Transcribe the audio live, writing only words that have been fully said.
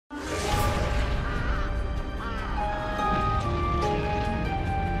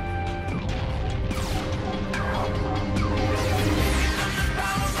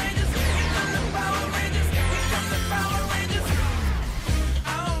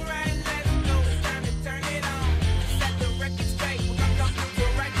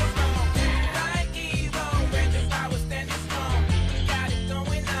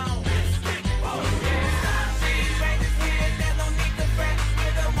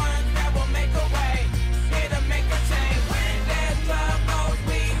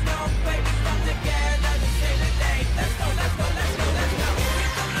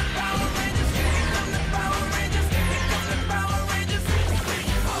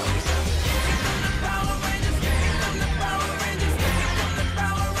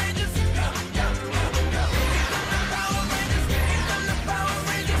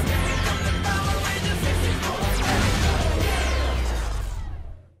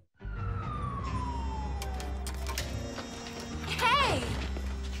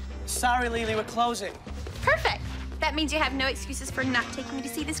Sorry, Lily, we're closing. Perfect. That means you have no excuses for not taking me to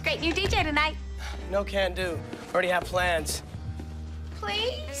see this great new DJ tonight. No can do. Already have plans.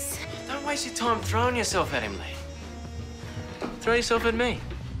 Please? Don't waste your time throwing yourself at him, Lee. Throw yourself at me.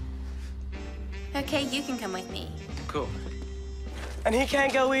 Okay, you can come with me. Cool. And he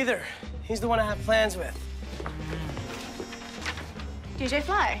can't go either. He's the one I have plans with. DJ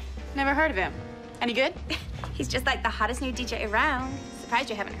Fly. Never heard of him. Any good? He's just like the hottest new DJ around. Surprised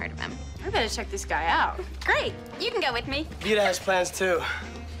you haven't heard of him. I better check this guy out. Great. You can go with me. Vita has plans, too.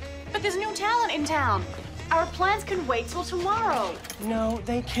 But there's new talent in town. Our plans can wait till tomorrow. No,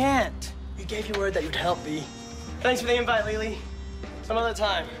 they can't. We gave you word that you'd help, V. Thanks for the invite, Lily. Some other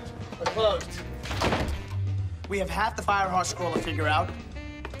time. We're closed. We have half the Firehawk scroll to figure out.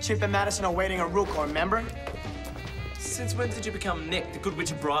 Chip and Madison are waiting on Rookor, remember? Since when did you become Nick, the Good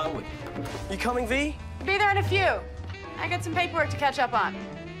Witch of Briarwood? You coming, V? Be there in a few. I got some paperwork to catch up on.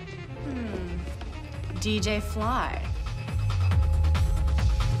 DJ Fly.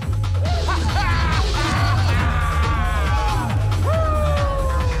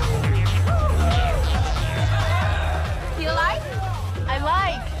 You like? I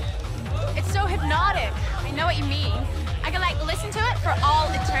like. It's so hypnotic. I know what you mean. I could, like, listen to it for all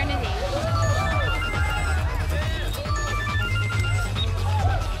eternity.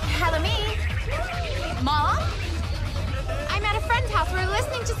 Hello, me. Mom? I'm at a friend's house. We're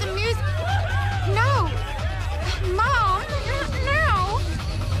listening to some music. No. Mom, not now.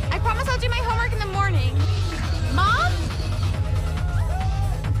 I promise I'll do my homework in the morning. Mom?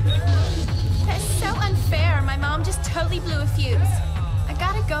 That's so unfair. My mom just totally blew a fuse. I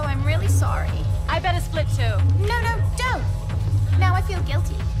gotta go. I'm really sorry. I bet a split too. No, don't. Now I feel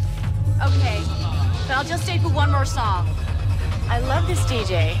guilty. Okay, but I'll just stay for one more song. I love this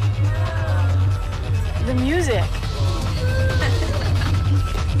DJ. The music.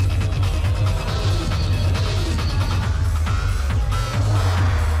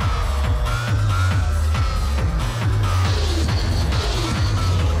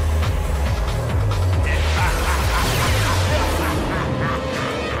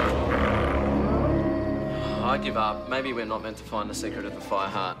 I give up. Maybe we're not meant to find the secret of the fire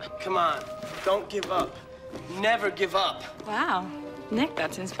heart. Come on. Don't give up. Never give up. Wow, Nick,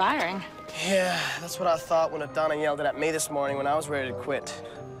 that's inspiring. Yeah, that's what I thought when Adana yelled it at me this morning when I was ready to quit.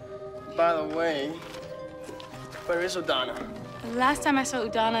 By the way, where is Adana? The last time I saw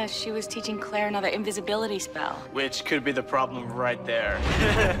Udana, she was teaching Claire another invisibility spell. Which could be the problem right there.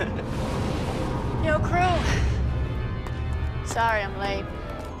 Yo, crew. Sorry I'm late.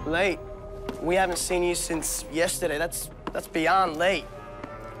 Late? We haven't seen you since yesterday. That's beyond late.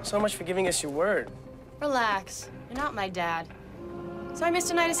 So much for giving us your word. Relax. You're not my dad. So I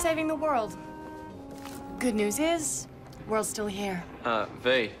missed a night of saving the world. Good news is, world's still here.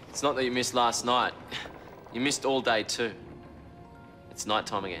 V, it's not that you missed last night. You missed all day, too. It's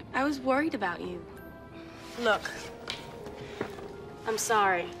nighttime again. I was worried about you. Look, I'm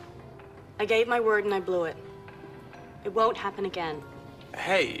sorry. I gave my word and I blew it. It won't happen again.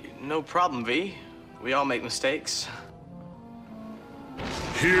 Hey, no problem, V. We all make mistakes.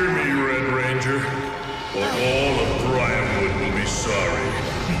 Hear me, Red Ranger, or all of Briarwood will be sorry.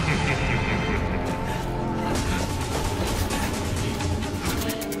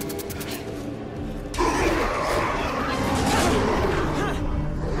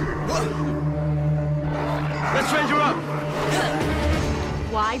 Let's Ranger up!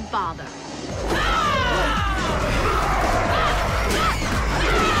 Why bother?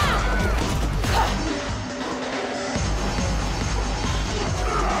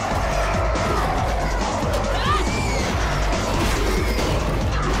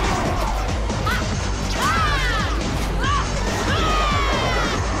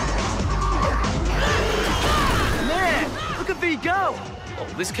 Go! Well,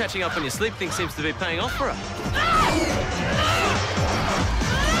 this catching up on your sleep thing seems to be paying off for her.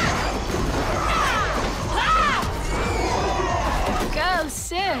 Go,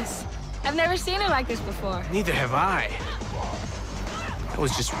 sis. I've never seen her like this before. Neither have I. That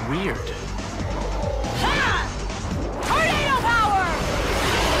was just weird. Tornado power!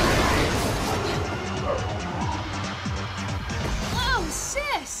 Oh,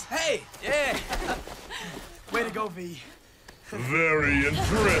 sis! Hey, yeah. Way to go, V. Very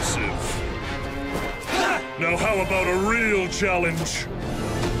impressive. Now how about a real challenge?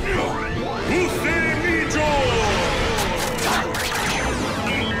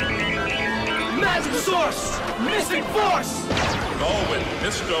 Magic source! Missing force! Go with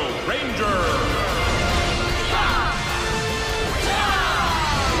Disco Ranger!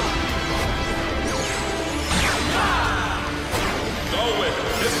 Go with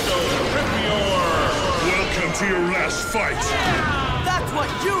Disco to your last fight. That's what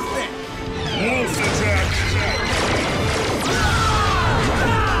you think! Wolf attack!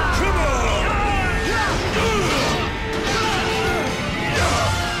 Come on!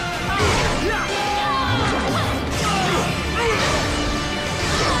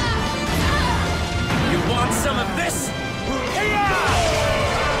 You want some of this?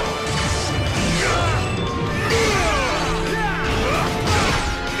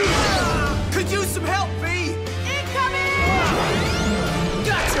 Could use some help, V! Incoming!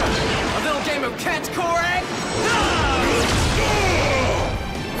 Gotcha! A little game of catch-corang?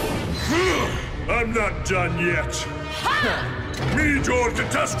 I'm not done yet. Midor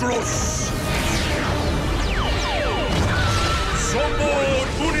Catastros! Somos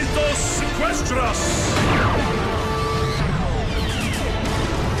unidos sequestras!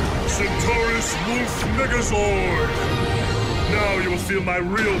 Centaurus Wolf Megazord! Now you will feel my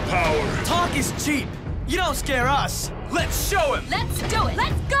real power. Talk is cheap. You don't scare us. Let's show him. Let's do it!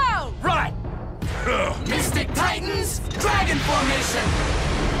 Let's go! Right. Mystic Titans, Dragon Formation.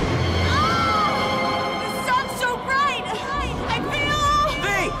 The sun's so bright! I feel... V!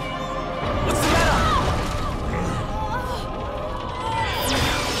 What's the matter?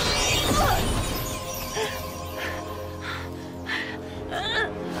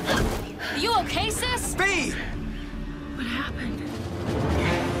 You okay, sis? V!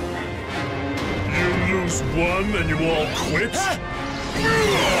 You lose one and you all quit?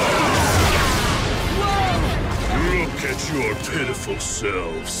 Look at your pitiful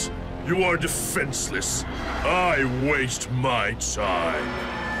selves. You are defenseless. I waste my time.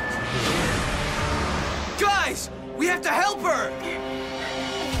 Guys, we have to help her!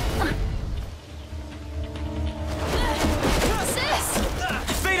 Sis!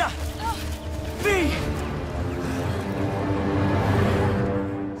 Vita! V!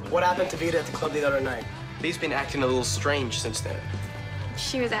 What happened to Vita at the club the other night? V's been acting a little strange since then.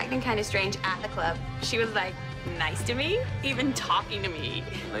 She was acting kind of strange at the club. She was like, nice to me, even talking to me.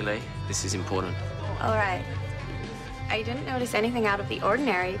 Lily, this is important. All right. I didn't notice anything out of the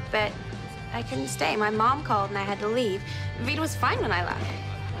ordinary, but I couldn't stay. My mom called and I had to leave. Vita was fine when I left.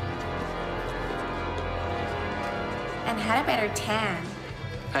 And had a better tan.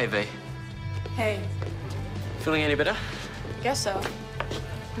 Hey, V. Hey, Feeling any better? guess so.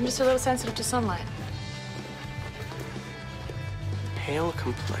 I'm just a little sensitive to sunlight. Pale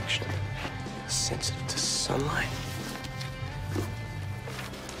complexion, sensitive to sunlight.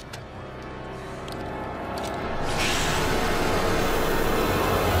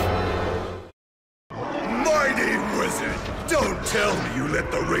 Mighty wizard! Don't tell me you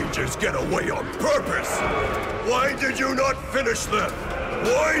let the Rangers get away on purpose! Why did you not finish them?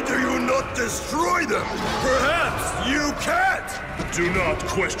 Why do you not destroy them? Perhaps you can't! Do not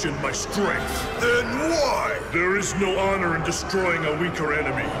question my strength. Then why? There is no honor in destroying a weaker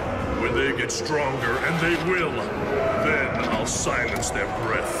enemy. When they get stronger, and they will, then I'll silence their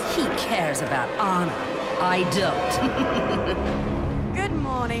breath. He cares about honor. I don't. Good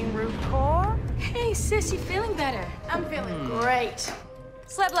morning, Root Core. Hey, sis, you feeling better? I'm feeling great.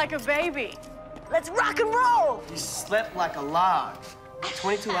 Slept like a baby. Let's rock and roll! You slept like a log.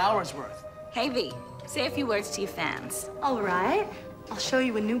 22 hours worth. Hey, V, say a few words to your fans. All right. I'll show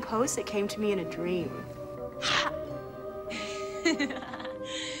you a new pose that came to me in a dream.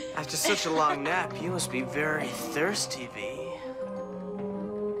 After such a long nap, you must be very thirsty, V.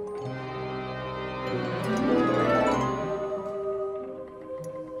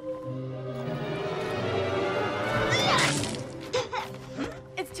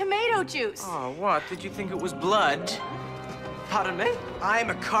 It's tomato juice. Oh, what? Did you think it was blood? Pardon me? I am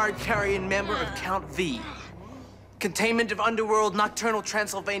a card-carrying member of Count V. Containment of Underworld Nocturnal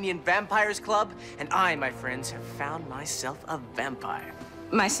Transylvanian Vampires Club, and I, my friends, have found myself a vampire.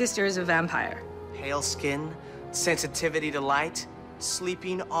 My sister is a vampire. Pale skin, sensitivity to light,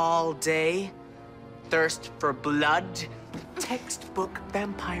 sleeping all day, thirst for blood, textbook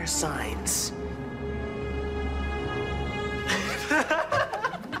vampire signs.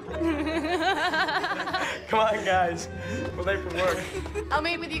 Come on, guys. We're late for work. I'll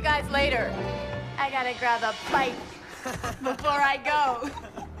meet with you guys later. I gotta grab a bite before I go.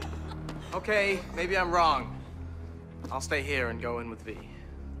 Okay, maybe I'm wrong. I'll stay here and go in with V.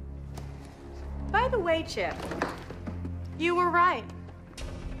 By the way, Chip, you were right.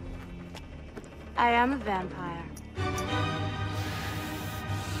 I am a vampire.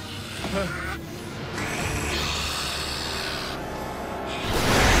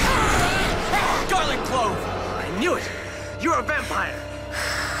 Garlic clove! I knew it! You're a vampire!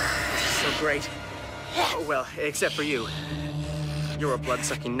 This is so great. Oh, well, except for you. You're a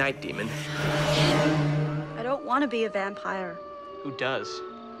blood-sucking night demon. I'd don't want to be a vampire. Who does?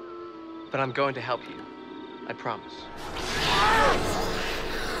 But I'm going to help you. I promise.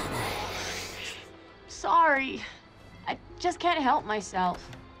 Sorry. I just can't help myself.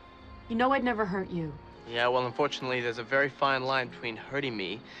 You know I'd never hurt you. Yeah, well, unfortunately, there's a very fine line between hurting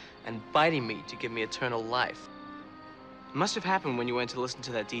me and biting me to give me eternal life. It must have happened when you went to listen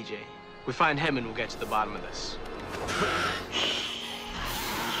to that DJ. We find him and we'll get to the bottom of this.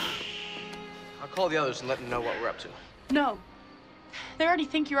 I'll call the others and let them know what we're up to. No. They already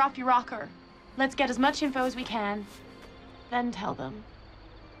think you're off your rocker. Let's get as much info as we can, then tell them.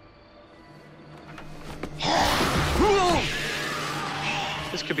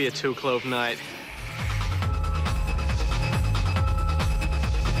 This could be a two-clove night.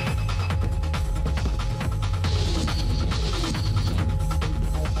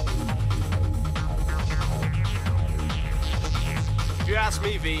 If you ask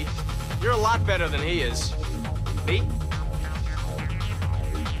me, V, you're a lot better than he is. V?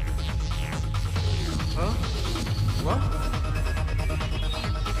 Huh? What?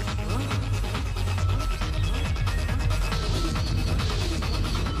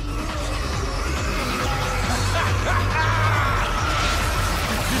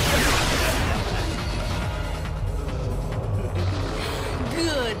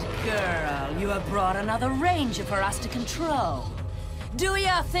 Good girl. You have brought another ranger for us to control. Do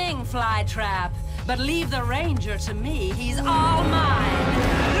your thing, Flytrap, but leave the ranger to me. He's all mine.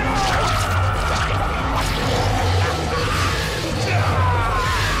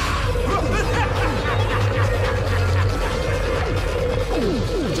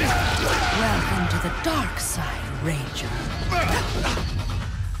 Welcome to the dark side, Ranger.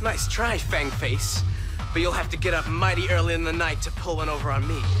 Nice try, Fangface. But you'll have to get up mighty early in the night to pull one over on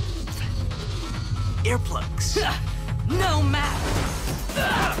me. Earplugs. No matter.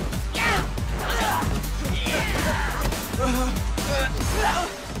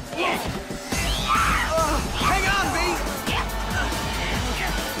 Hang on, V!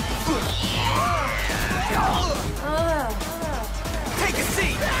 Take a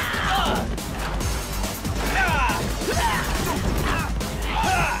seat!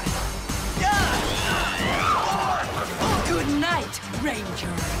 Good night,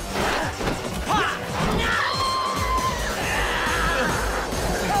 Ranger.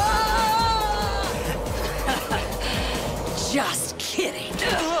 Just kidding.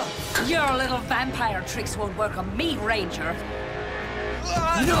 Your little vampire tricks won't work on me, Ranger.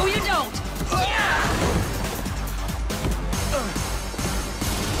 No, you don't.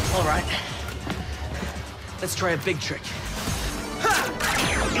 All right. Let's try a big trick.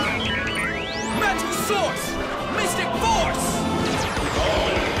 Magic Source! Mystic Force!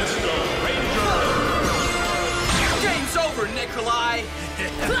 Game's over, Nikolai!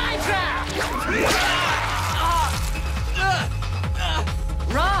 Flytrap!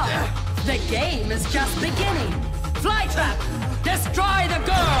 Wrong! The game is just beginning. Flytrap! Destroy the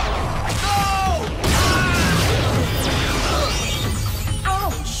girl! No!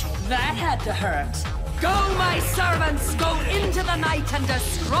 Ouch! That had to hurt. Go, my servants! Go into the night and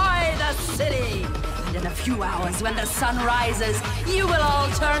destroy the city! And in a few hours, when the sun rises, you will all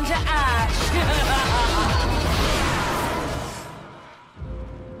turn to ash!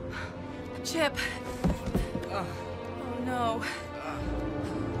 Chip. Oh, no.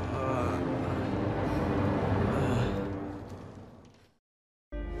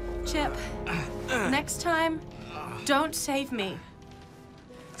 Chip, next time, don't save me.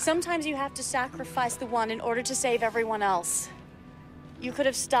 Sometimes you have to sacrifice the one in order to save everyone else. You could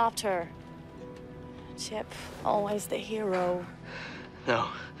have stopped her. Chip, always the hero. No,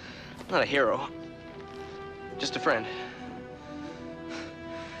 not a hero. Just a friend.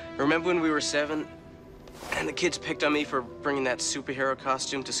 Remember when we were 7 and the kids picked on me for bringing that superhero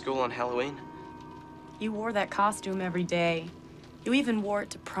costume to school on Halloween? You wore that costume every day. You even wore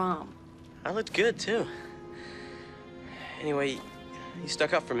it to prom. I looked good, too. Anyway, you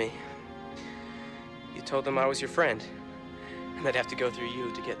stuck up for me. You told them I was your friend, and they'd have to go through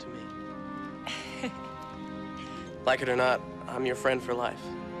you to get to me. Like it or not, I'm your friend for life.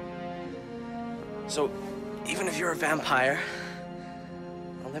 So, even if you're a vampire,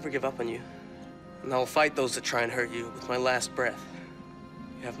 I'll never give up on you. And I'll fight those that try and hurt you with my last breath.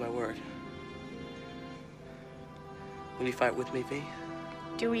 You have my word. Will you fight with me, V?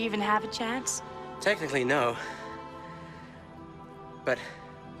 Do we even have a chance? Technically, no. But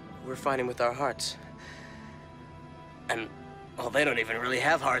we're fighting with our hearts. And, well, they don't even really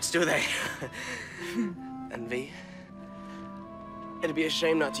have hearts, do they? And V, it'd be a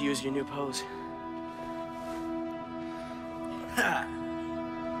shame not to use your new pose.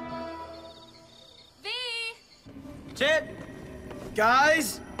 V! Kid!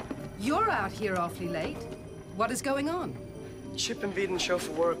 Guys! You're out here awfully late. What is going on? Chip and V didn't show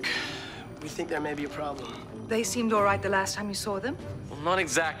for work. We think there may be a problem. They seemed all right the last time you saw them. Well, not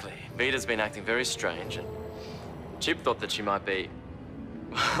exactly. Vita's been acting very strange, and Chip thought that she might be...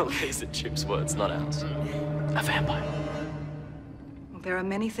 Well, these are Chip's words, not ours. A vampire. Well, there are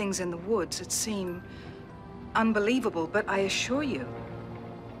many things in the woods that seem unbelievable, but I assure you,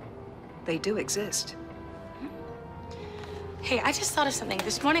 they do exist. Hey, I just thought of something.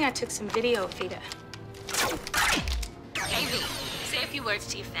 This morning I took some video of Vita. Hey, V, say a few words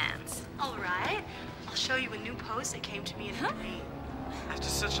to your fans. All right. I'll show you a new pose that came to me in a dream. After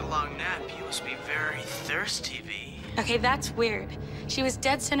such a long nap, you must be very thirsty, V. Okay, that's weird. She was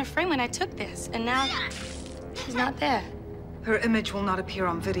dead center frame when I took this, and now she's not there. Her image will not appear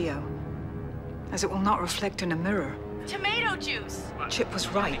on video, as it will not reflect in a mirror. Tomato juice! Chip was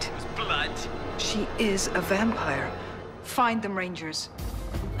right. It was blood. She is a vampire. Find them, Rangers.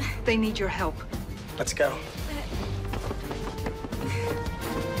 They need your help. Let's go.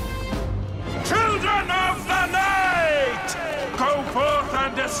 Children of the night! Go forth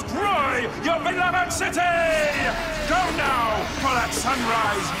and destroy your beloved city! Go now, for at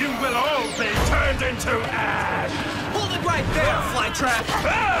sunrise you will all be turned into ash! Hold it right there, Flytrap!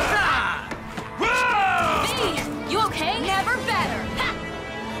 V, you okay? Never better. Ha!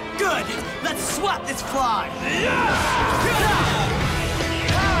 Good! Let's swat this fly!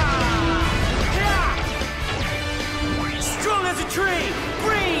 Strong as a tree!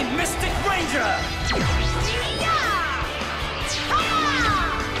 Green Mystic Ranger!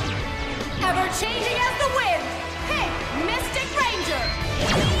 Ever changing as the wind. Hey, Mystic Ranger.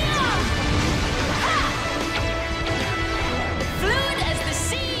 Fluid as the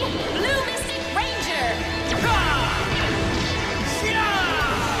sea, blue Mystic Ranger.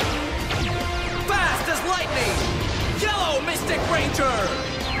 Fast as lightning! Yellow Mystic Ranger!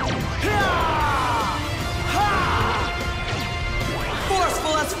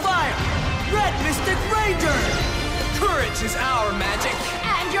 Forceful as fire! Red Mystic Ranger! Courage is our magic!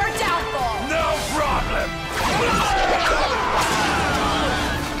 And your downfall. No problem!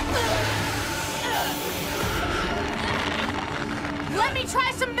 Let me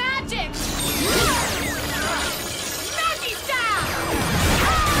try some magic. Magi-Staff!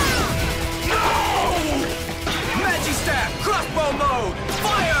 No! Magi-Staff! Crossbow mode!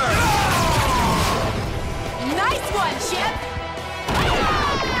 Fire! Nice one, Chip.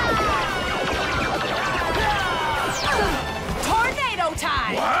 Tornado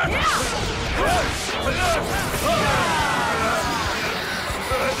time!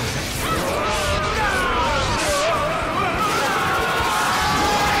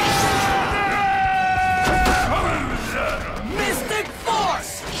 Mystic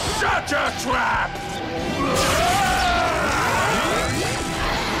Force! Shut your trap!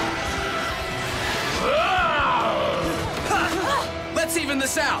 Let's even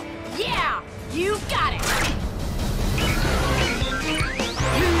this out! Yeah, you got it.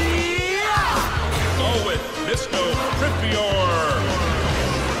 Go with Mr. Pripior!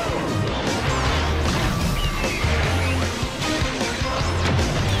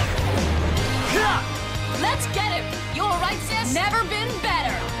 Let's get him. You all right, sis? Never been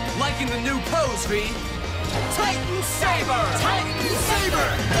better. Liking the new pose, V. Titan Saber! Titan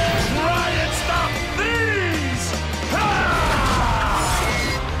Saber! Try and stop these!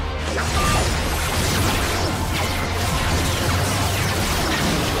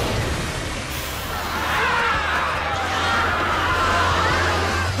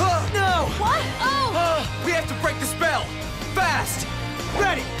 No! What? Oh! We have to break the spell! Fast!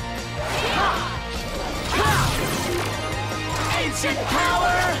 Ready! Ancient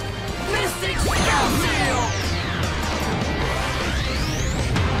power! Mystic spell seal!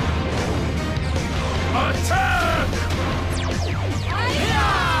 Attack!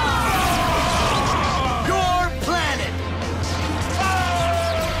 Your planet!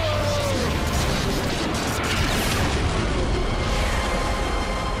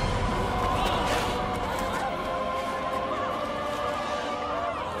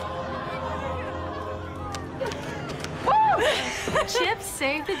 Chip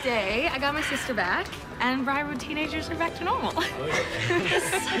saved the day. I got my sister back, and Briarwood teenagers are back to normal.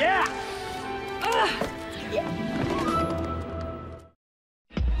 Yeah!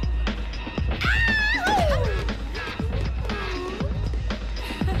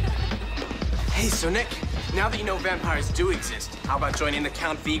 Hey, so Nick, now that you know vampires do exist, how about joining the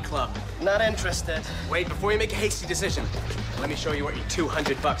Count V Club? Not interested. Wait, before you make a hasty decision, let me show you what your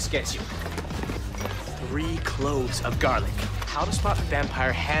 $200 gets you. 3 cloves of garlic. How to spot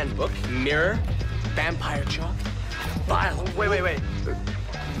vampire handbook, mirror, vampire chalk, vile. Wait.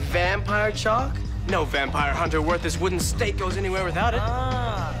 Vampire chalk? No vampire hunter worth his wooden stake goes anywhere without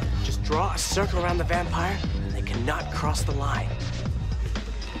it. Just draw a circle around the vampire, and they cannot cross the line.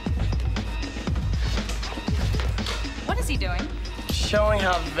 What is he doing? Showing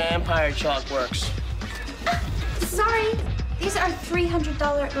how vampire chalk works. Sorry, these are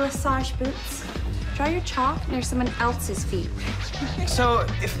 $300 massage boots. Draw your chalk near someone else's feet. So,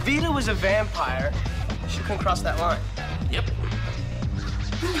 if Vita was a vampire, she couldn't cross that line. Yep.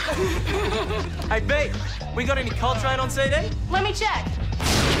 Hey, babe, we got any Coltrane on CD? Let me check.